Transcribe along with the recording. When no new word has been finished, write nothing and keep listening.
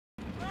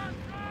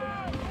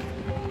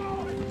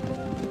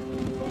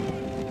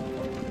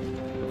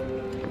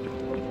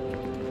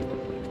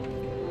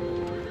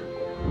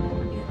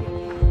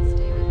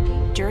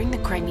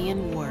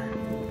Crimean War.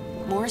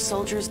 More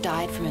soldiers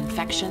died from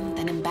infection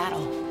than in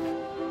battle.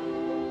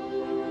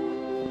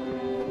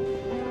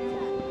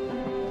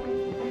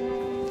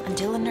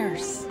 Until a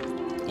nurse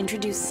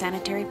introduced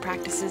sanitary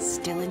practices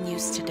still in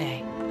use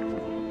today.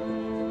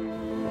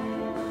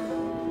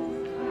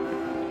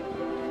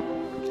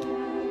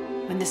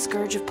 When the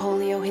scourge of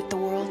polio hit the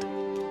world,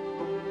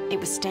 it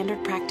was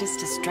standard practice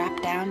to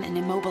strap down and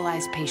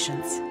immobilize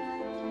patients.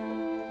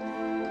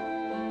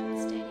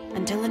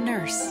 Until a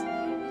nurse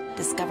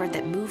discovered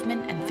that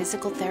movement and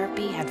physical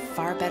therapy had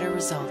far better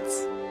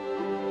results.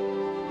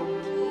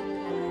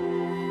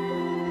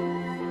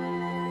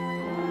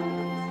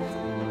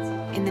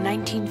 In the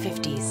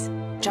 1950s,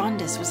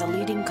 jaundice was a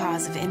leading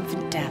cause of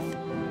infant death,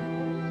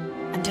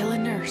 until a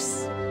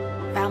nurse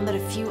found that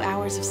a few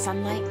hours of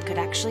sunlight could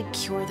actually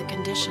cure the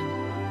condition.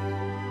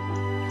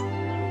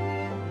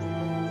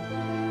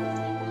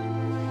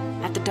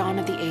 At the dawn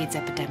of the AIDS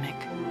epidemic,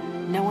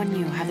 no one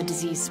knew how the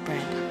disease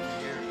spread,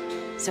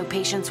 so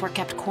patients were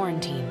kept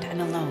quarantined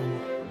and alone,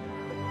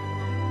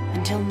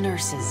 until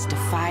nurses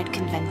defied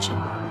convention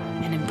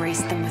and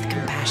embraced them with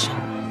compassion.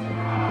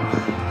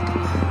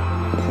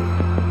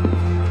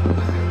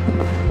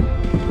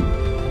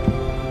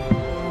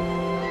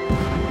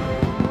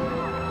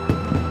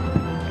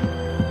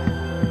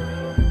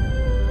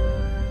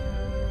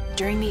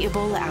 During the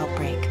Ebola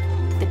outbreak,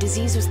 the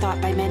disease was thought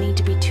by many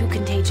to be too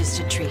contagious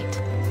to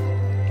treat,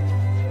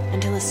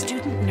 until a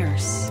student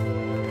nurse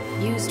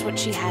used what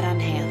she had on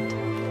hand: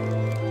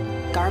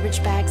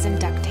 garbage bags and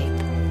duct tape,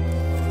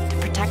 to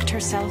protect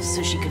herself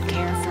so she could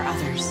care for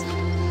others.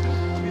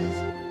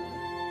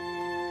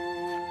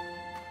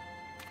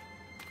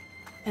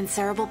 And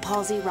cerebral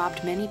palsy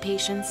robbed many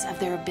patients of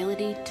their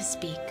ability to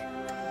speak,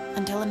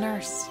 until a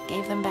nurse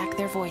gave them back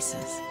their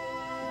voices.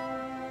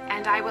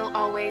 And I will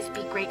always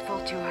be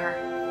grateful to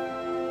her.